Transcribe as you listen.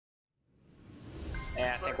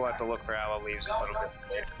think we'll have to look for aloe leaves a little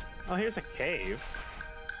bit. Oh, here's a cave.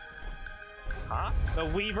 Huh? The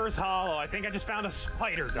Weaver's Hollow. I think I just found a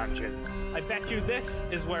spider dungeon. I bet you this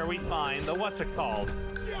is where we find the what's it called?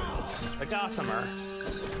 The gossamer.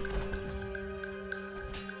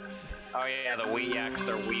 Oh yeah, because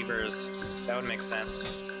they're weavers. That would make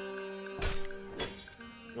sense.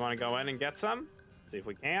 You want to go in and get some? See if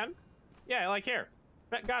we can. Yeah, like here.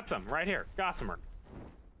 Got some right here. Gossamer.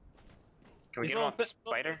 Can we get them off the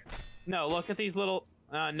spider? No, look at these little.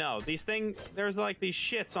 No, these things. There's like these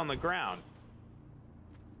shits on the ground.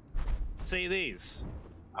 See these?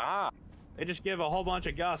 Ah. They just give a whole bunch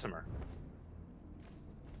of gossamer.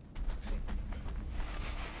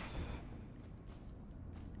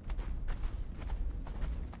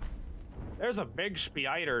 There's a big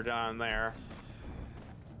spider down there.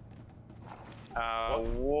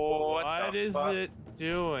 What is it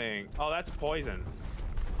doing? Oh, that's poison.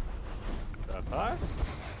 The fuck?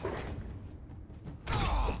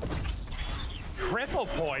 Triple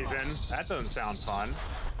poison? That doesn't sound fun.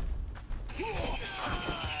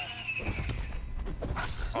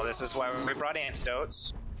 Oh, this is why we brought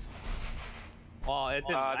antidotes. Well, it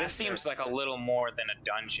didn't this seems like a little more than a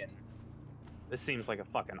dungeon. This seems like a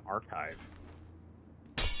fucking archive.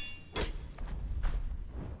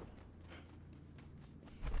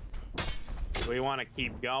 Do we want to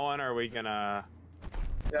keep going, or are we gonna...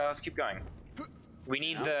 Yeah, let's keep going. We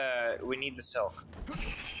need the silk.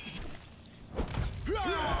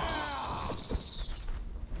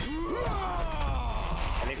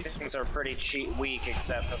 And these things are pretty weak,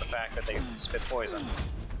 except for the fact that they spit poison.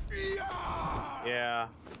 Yeah.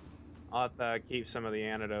 I'll have to keep some of the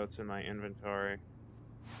antidotes in my inventory.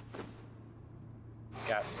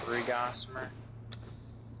 Got 3 gossamer.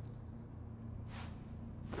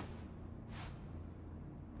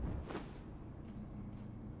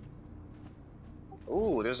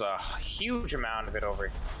 Ooh, there's a huge amount of it over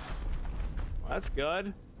here. Well, that's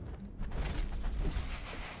good.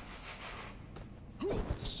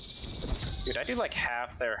 Dude, I do like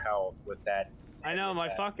half their health with that. I know, my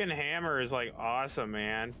fucking hammer is like awesome,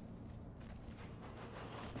 man.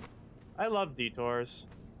 I love detours.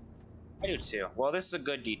 I do too. Well, this is a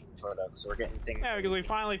good detour though, so we're getting things. Yeah, because we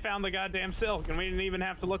finally found the goddamn silk, and we didn't even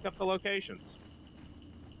have to look up the locations.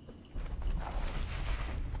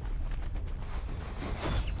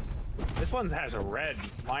 This one has a red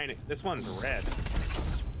line. This one's red.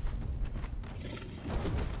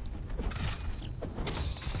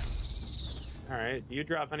 All right. Do you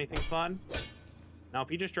drop anything fun?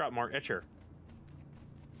 Nope. You just drop more itcher.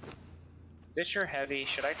 Is itcher heavy?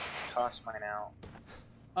 Should I toss mine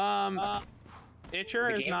out?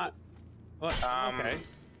 Itcher is not. What? Okay.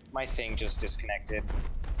 My thing just disconnected.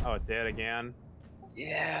 Oh, it did again.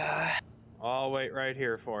 Yeah. I'll wait right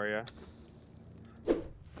here for you.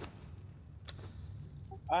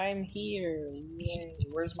 I'm here. Yay.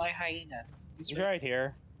 Where's my hyena? He's right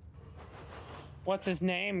here. What's his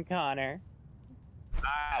name, Connor?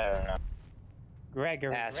 I don't know.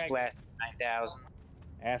 Gregory. Ass Blast 9000.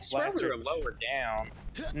 Ass Blast. We were Blasters. lower down.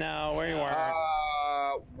 No, where you weren't.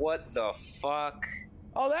 What the fuck?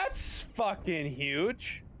 Oh, that's fucking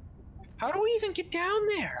huge. How do we even get down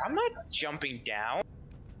there? I'm not jumping down.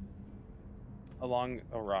 Along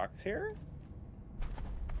the rocks here?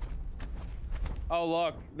 Oh,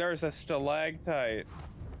 look, there's a stalactite.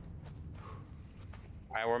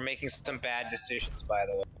 Alright, we're making some bad decisions, by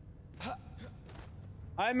the way.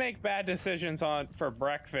 I make bad decisions for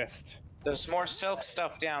breakfast. There's more silk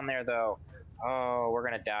stuff down there, though. Oh, we're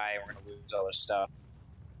gonna die. We're gonna lose all this stuff.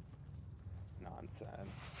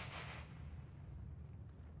 Nonsense.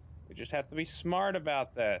 We just have to be smart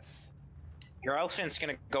about this. Your elephant's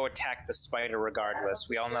gonna go attack the spider regardless.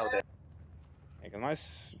 We all know that.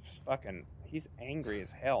 Unless fucking... He's angry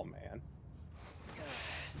as hell, man.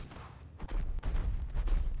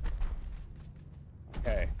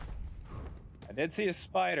 Okay. I did see a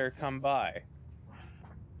spider come by.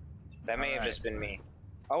 That may have just been me.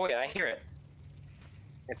 Oh wait, I hear it.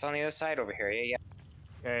 It's on the other side over here. Yeah, yeah.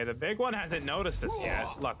 Okay, the big one hasn't noticed us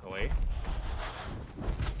yet, luckily.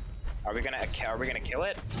 Are we gonna kill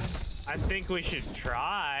it? I think we should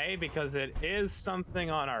try, because it is something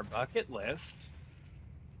on our bucket list.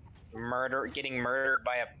 Getting murdered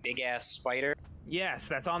by a big ass spider. Yes,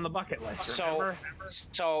 that's on the bucket list. Remember?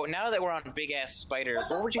 So now that we're on big ass spiders,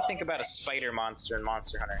 what would you think about a spider monster in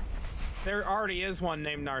Monster Hunter? There already is one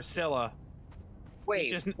named Narcilla.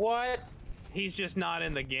 Wait, what? He's just not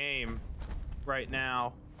in the game right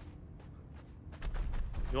now.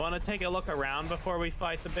 You want to take a look around before we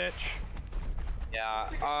fight the bitch? Yeah.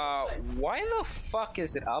 Why the fuck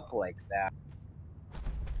is it up like that?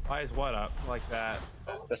 Why is what up like that?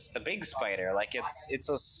 The big spider, like it's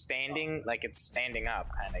a standing, like it's standing up,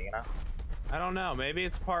 kind of, you know. I don't know. Maybe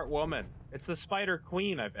it's part woman. It's the Spider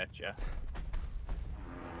Queen, I bet you.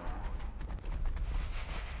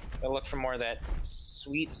 I'll look for more of that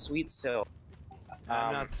sweet, sweet silk.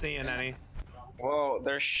 I'm not seeing any. Well,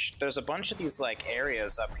 there's a bunch of these like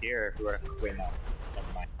areas up here who are. Wait, no,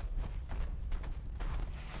 never mind.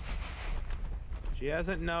 She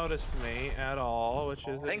hasn't noticed me at all, which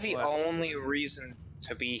is. I think the only reason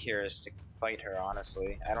to be here is to fight her.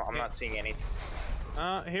 Honestly, I'm not seeing anything.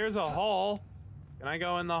 Here's a hole. Can I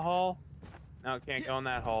go in the hole? No, can't go in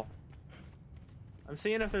that hole. I'm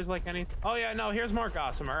seeing if there's like any. Oh yeah, no. Here's more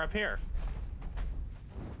Gossamer up here.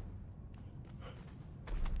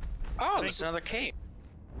 Oh, there's another cave.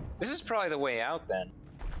 This is probably the way out then.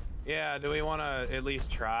 Yeah. Do we want to at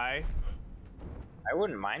least try? I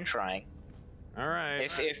wouldn't mind trying. All right.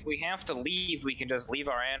 If we have to leave, we can just leave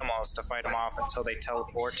our animals to fight them off until they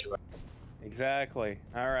teleport to it. Exactly.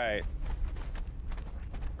 All right.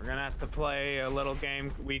 We're gonna have to play a little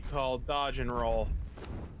game we call Dodge and Roll.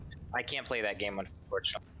 I can't play that game,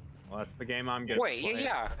 unfortunately. Well, that's the game I'm gonna Wait, play.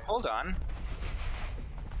 yeah, hold on.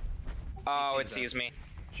 Oh, it sees me.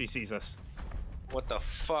 She sees us. What the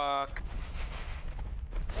fuck?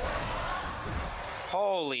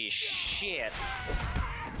 Holy shit.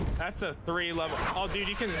 That's a 3 level. Oh, dude,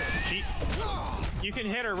 you can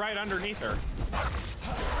hit her right underneath her.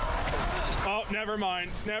 Oh, never mind.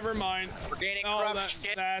 Never mind. We're gaining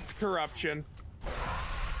corruption. That's corruption.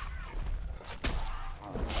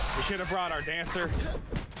 We should have brought our dancer.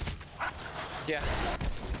 Yeah.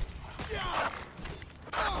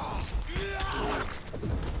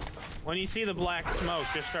 When you see the black smoke,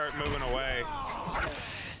 just start moving away.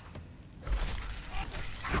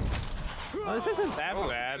 Well, this isn't that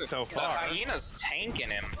bad so far. The hyena's tanking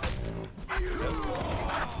him.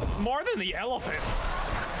 More than the elephant.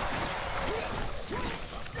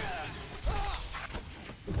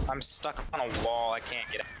 I'm stuck on a wall. I can't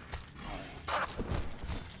get out.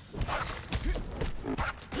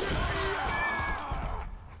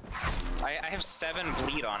 I have 7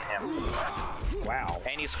 bleed on him. Wow.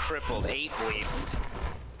 And he's crippled. 8 bleed.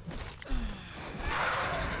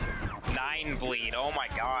 9 bleed. Oh my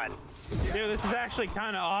god. Dude, this is actually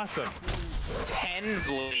kind of awesome. 10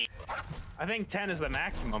 bleed. I think 10 is the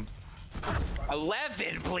maximum.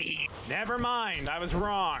 11 bleed. Never mind, I was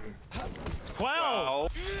wrong.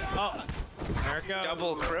 12. Oh, there it goes.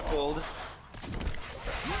 Double crippled.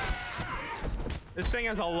 This thing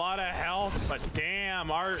has a lot of health, but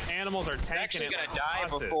damn, our animals are tanking it. It's actually gonna die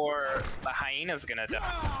before the hyena's gonna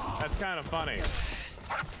die. That's kind of funny.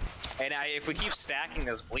 And if we keep stacking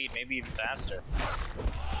this bleed, maybe even faster.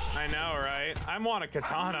 I know, right? I want a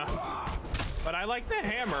katana, but I like the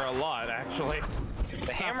hammer a lot, actually.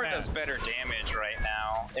 The hammer does better damage right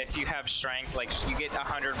now. If you have strength, like you get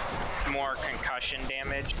 100 more concussion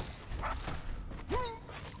damage.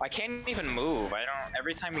 I can't even move. I don't.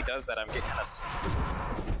 Every time he does that, I'm getting kind of.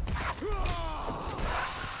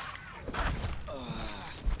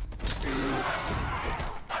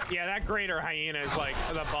 Yeah, that greater hyena is like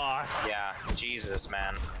the boss. Yeah, Jesus,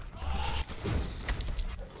 man.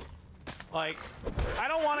 Like, I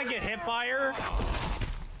don't want to get hit by her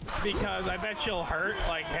because I bet she'll hurt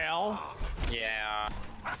like hell. Yeah,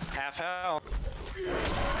 half health.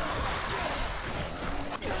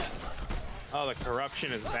 Oh, the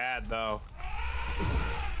corruption is bad, though.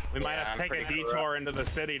 We might have to take a detour into the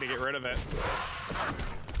city to get rid of it.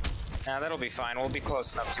 Nah, that'll be fine. We'll be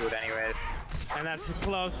close enough to it anyway. And that's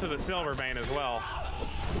close to the silver vein as well.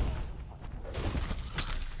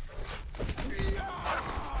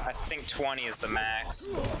 I think 20 is the max.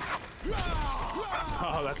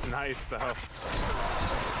 Oh, that's nice, though.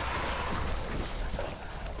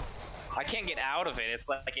 I can't get out of it. It's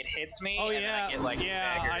like it hits me, and yeah, then I get like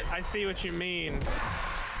staggered. I see what you mean.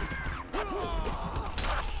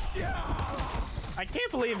 I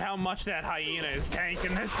can't believe how much that hyena is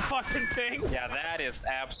tanking this fucking thing. Yeah, that is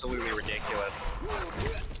absolutely ridiculous.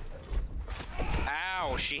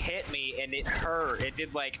 Ow, she hit me and it hurt. It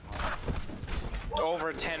did like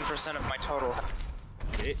over 10% of my total.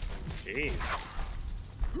 Jeez.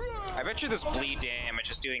 I bet you this bleed damage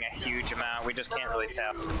is doing a huge amount. We just can't really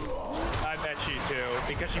tell. I bet you too,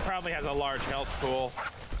 because she probably has a large health pool.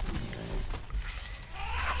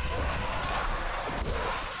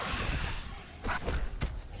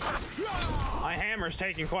 My hammer's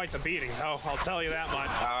taking quite the beating, though. I'll tell you that much.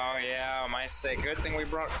 Oh yeah, I might say. Good thing we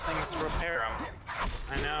brought things to repair them.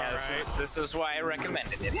 I know, Yeah, right? This is why I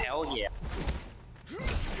recommended it. Hell yeah.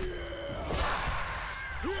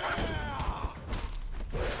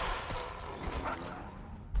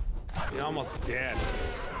 You're almost dead.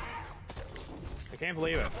 I can't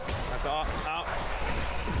believe it. That's all. Out.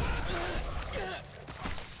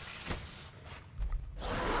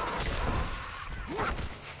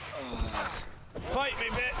 Fight me,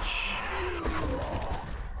 bitch!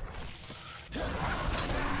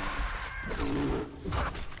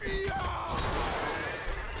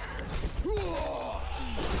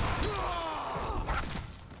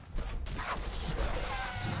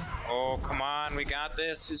 Oh, come on, we got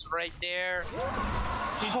this. He's right there.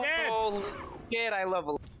 He's dead! Oh, shit, I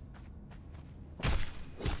level.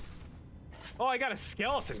 Oh, I got a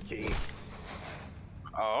skeleton key.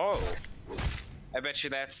 Oh. I bet you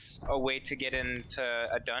that's a way to get into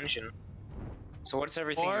a dungeon. So what's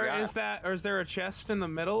everything you got? Or is there a chest in the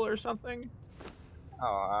middle or something?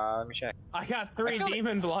 Oh, let me check. I got 3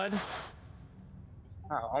 demon blood.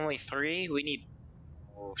 Oh, only 3? We need...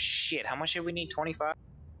 Oh, shit. How much did we need? 25?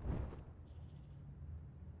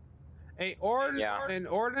 An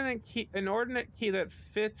ordinate key that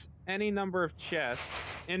fits any number of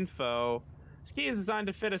chests. Info. This key is designed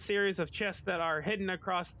to fit a series of chests that are hidden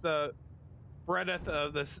across the breadth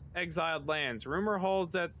of the exiled lands. Rumor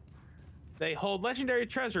holds that they hold legendary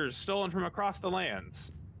treasures stolen from across the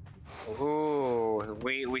lands. Ooh,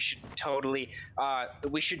 we should totally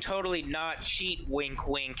not cheat, wink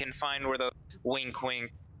wink, and find where the wink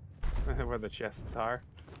wink where the chests are.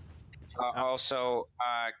 Also,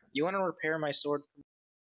 you want to repair my sword?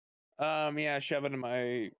 Yeah, shove it in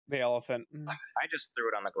the elephant. I just threw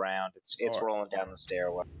it on the ground. It's rolling down the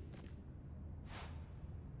stairway.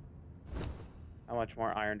 How much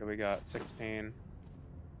more iron do we got? 16.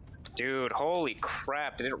 Dude, holy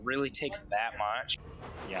crap! Did it really take that much?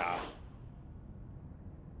 Yeah.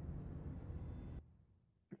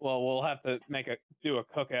 Well, we'll have to do a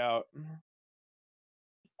cookout.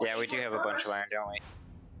 Yeah, we do have a bunch of iron, don't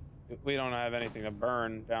we? We don't have anything to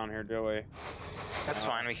burn down here, do we? That's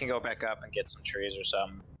fine. We can go back up and get some trees or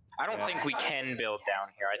something. I don't think we can build down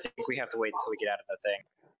here. I think we have to wait until we get out of the thing.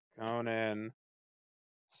 Conan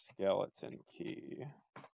skeleton key.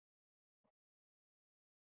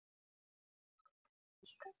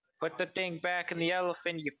 Put the thing back in the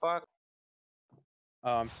elephant, you fuck.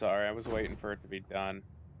 Oh, I'm sorry. I was waiting for it to be done.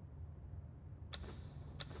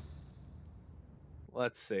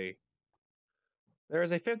 Let's see. There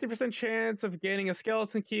is a 50% chance of gaining a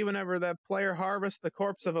skeleton key whenever that player harvests the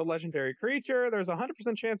corpse of a legendary creature. There's a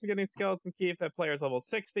 100% chance of getting a skeleton key if that player is level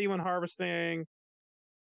 60 when harvesting.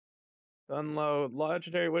 Unload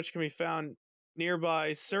legendary, which can be found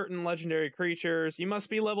nearby certain legendary creatures. You must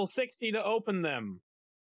be level 60 to open them.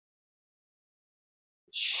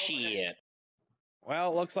 Shit.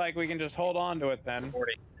 Well, it looks like we can just hold on to it then.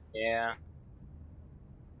 40. Yeah.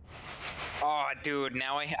 Oh, dude,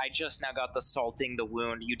 now I just now got the Salting the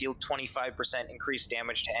Wound. You deal 25% increased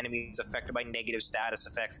damage to enemies affected by negative status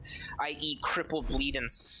effects, i.e. cripple, bleed, and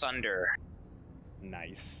sunder.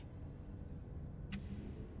 Nice.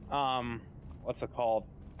 What's it called?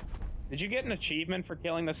 Did you get an achievement for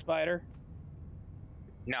killing the spider?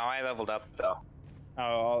 No, I leveled up, though.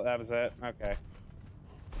 Oh, that was it? Okay.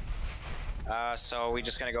 So we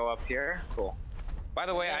just gonna go up here? Cool. By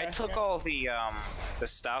the way, I took all the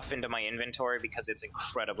stuff into my inventory because it's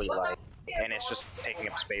incredibly light, and it's just taking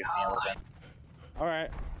up space in the elephant. Alright.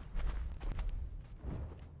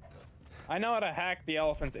 I know how to hack the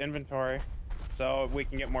elephant's inventory, so we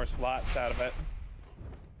can get more slots out of it.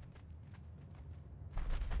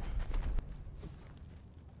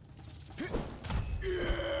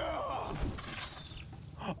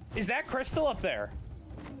 Is that crystal up there?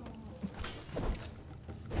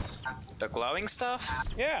 The glowing stuff?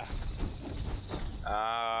 Yeah.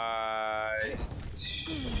 I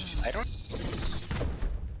don't...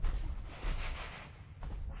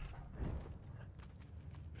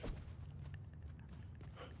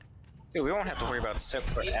 Dude, we won't have to worry about soap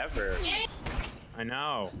forever. I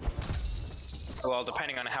know. Well,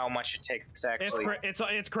 depending on how much it takes to actually...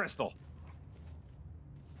 It's crystal.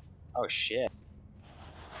 Oh, shit.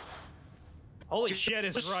 Holy shit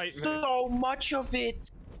is right, man. So much of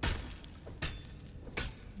it!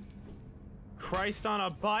 Christ on a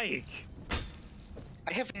bike.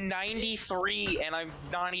 I have 93 and I'm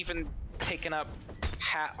not even taking up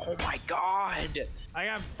oh my god! I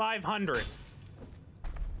got 500.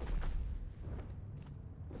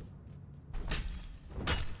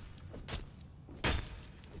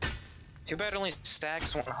 Too bad it only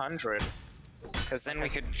stacks 100. Because then we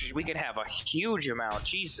could have a huge amount.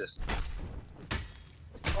 Jesus.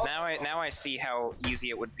 Now I see how easy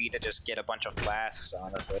it would be to just get a bunch of flasks,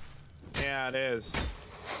 honestly. Yeah, it is.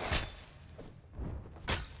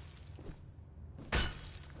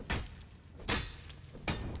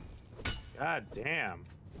 God damn.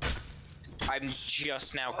 I'm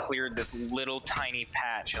just now cleared this little tiny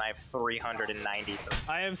patch, and I have 390.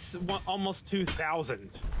 I have almost 2,000.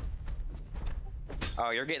 Oh,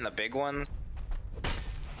 you're getting the big ones?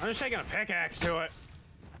 I'm just taking a pickaxe to it.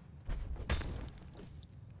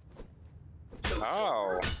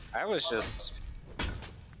 Oh, I was just...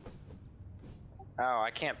 Oh, I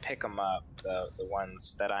can't pick them up, the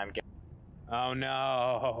ones that I'm getting. Oh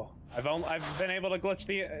no. I've been able to glitch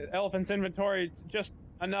the elephant's inventory just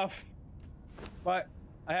enough. But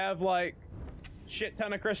I have like shit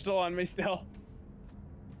ton of crystal on me still.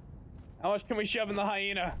 How much can we shove in the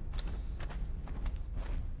hyena?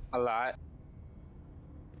 A lot.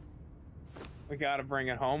 We gotta bring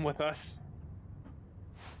it home with us.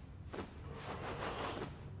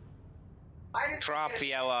 Drop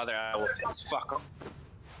the other elephants. Fuck them.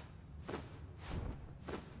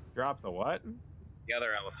 Drop the what? The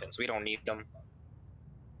other elephants. We don't need them.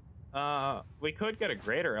 We could get a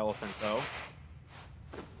greater elephant though.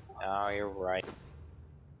 Oh, you're right.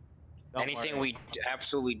 Don't Anything worry. we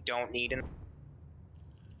absolutely don't need in...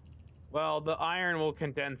 Well, the iron will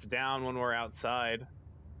condense down when we're outside.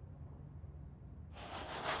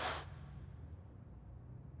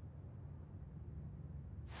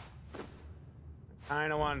 I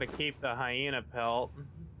kinda wanted to keep the hyena pelt.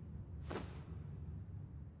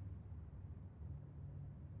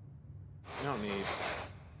 You don't need...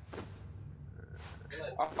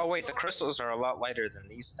 Oh wait, the crystals are a lot lighter than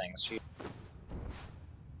these things.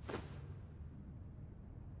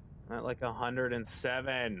 At like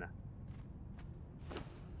 107.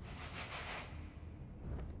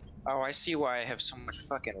 Oh, I see why I have so much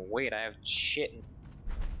fucking weight. I have shit.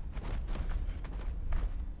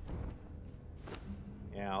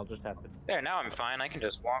 Yeah, I'll just have to... There, now I'm fine. I can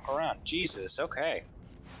just walk around. Jesus, okay.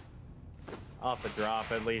 I'll have to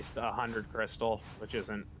drop at least 100 crystal, which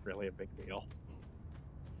isn't really a big deal.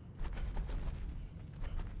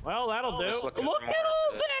 Well, that'll do. Look at all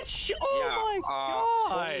that shit! Oh my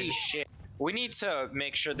god! Holy shit. We need to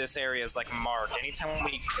make sure this area is like marked. Anytime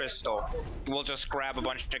we need crystal, we'll just grab a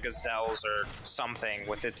bunch of gazelles or something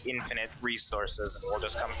with its infinite resources, and we'll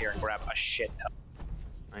just come here and grab a shit ton.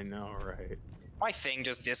 I know, right? My thing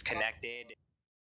just disconnected.